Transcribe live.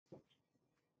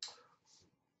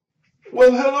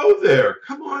Well, hello there.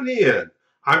 Come on in.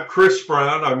 I'm Chris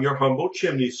Brown. I'm your humble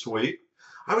chimney sweep.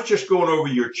 I was just going over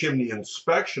your chimney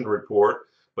inspection report,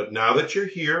 but now that you're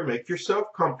here, make yourself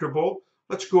comfortable.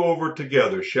 Let's go over it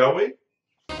together, shall we?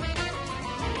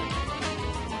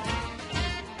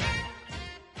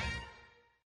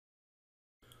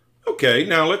 Okay,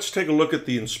 now let's take a look at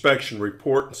the inspection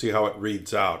report and see how it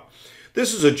reads out.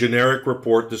 This is a generic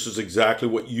report. This is exactly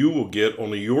what you will get,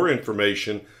 only your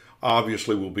information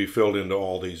obviously will be filled into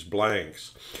all these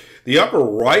blanks. The upper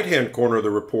right-hand corner of the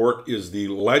report is the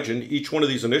legend. Each one of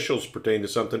these initials pertain to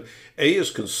something. A is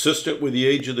consistent with the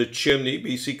age of the chimney.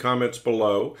 B, see comments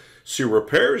below. C,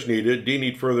 repairs needed. D,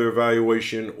 need further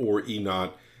evaluation. Or E,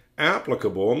 not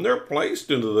applicable. And they're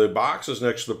placed into the boxes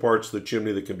next to the parts of the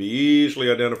chimney that can be easily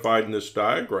identified in this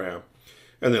diagram.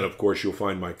 And then, of course, you'll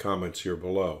find my comments here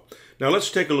below. Now,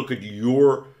 let's take a look at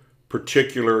your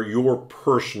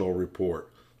personal report.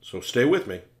 So stay with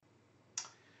me.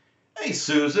 Hey,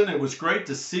 Susan, it was great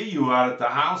to see you out at the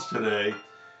house today.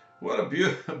 What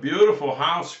a beautiful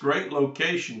house, great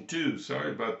location too. Sorry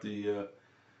about the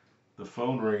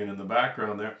phone ringing in the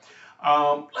background there.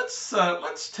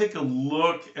 Let's take a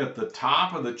look at the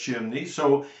top of the chimney.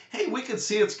 So, hey, we can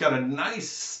see it's got a nice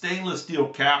stainless steel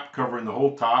cap covering the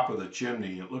whole top of the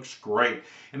chimney. It looks great.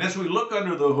 And as we look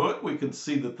under the hood, we can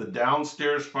see that the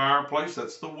downstairs fireplace,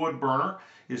 that's the wood burner,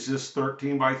 is just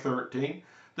 13 by 13.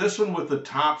 This one with the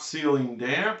top ceiling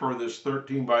damper, this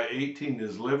 13 by 18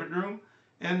 is living room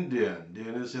and den.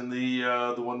 Den is in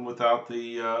the one without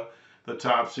the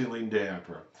top ceiling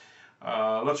damper.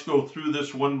 Let's go through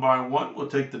this one by one. We'll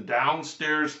take the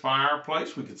downstairs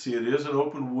fireplace. We can see it is an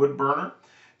open wood burner.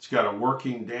 It's got a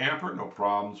working damper, no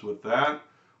problems with that.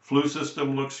 Flue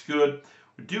system looks good.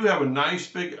 We do have a nice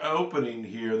big opening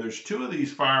here. There's two of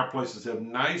these fireplaces that have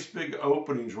nice big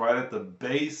openings right at the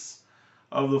base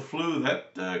of the flue.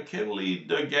 That can lead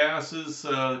gases,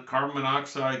 carbon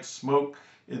monoxide, smoke,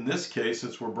 in this case,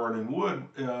 since we're burning wood,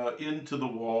 into the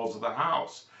walls of the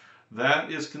house. That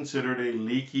is considered a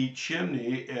leaky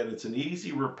chimney, and it's an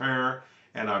easy repair,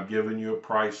 and I've given you a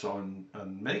price on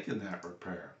making that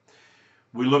repair.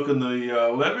 We look in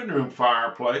the living room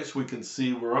fireplace. We can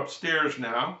see we're upstairs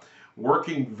now.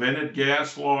 Working vented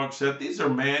gas log set. These are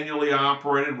manually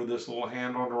operated with this little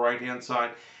handle on the right-hand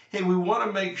side. Hey, we want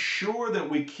to make sure that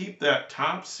we keep that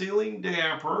top ceiling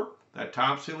damper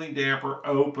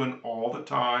open all the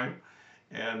time.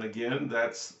 And again,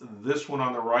 that's this one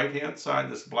on the right-hand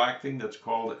side, this black thing that's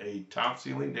called a top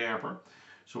ceiling damper.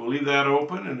 So we'll leave that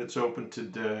open, and it's open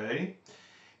today.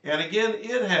 And again,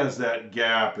 it has that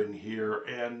gap in here,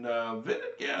 and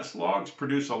vented gas logs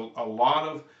produce a lot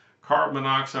of carbon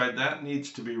monoxide. That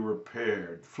needs to be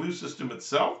repaired. Flue system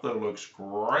itself, though, looks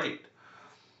great.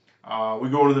 We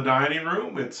go to the dining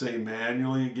room. It's a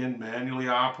manually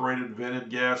operated vented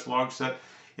gas log set.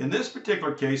 In this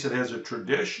particular case, it has a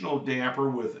traditional damper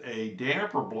with a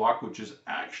damper block, which is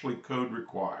actually code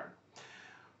required.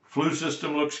 Flue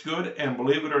system looks good, and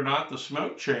believe it or not, the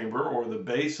smoke chamber, or the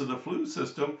base of the flue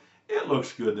system, it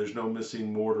looks good. There's no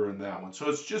missing mortar in that one. So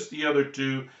it's just the other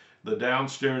two, the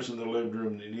downstairs and the living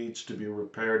room, that needs to be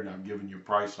repaired, and I'm giving you a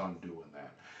price on doing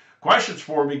that. Questions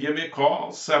for me, give me a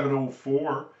call,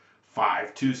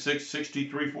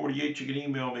 704-526-6348. You can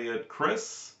email me at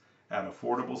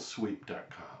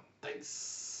chris@affordablesweep.com.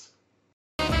 Thanks.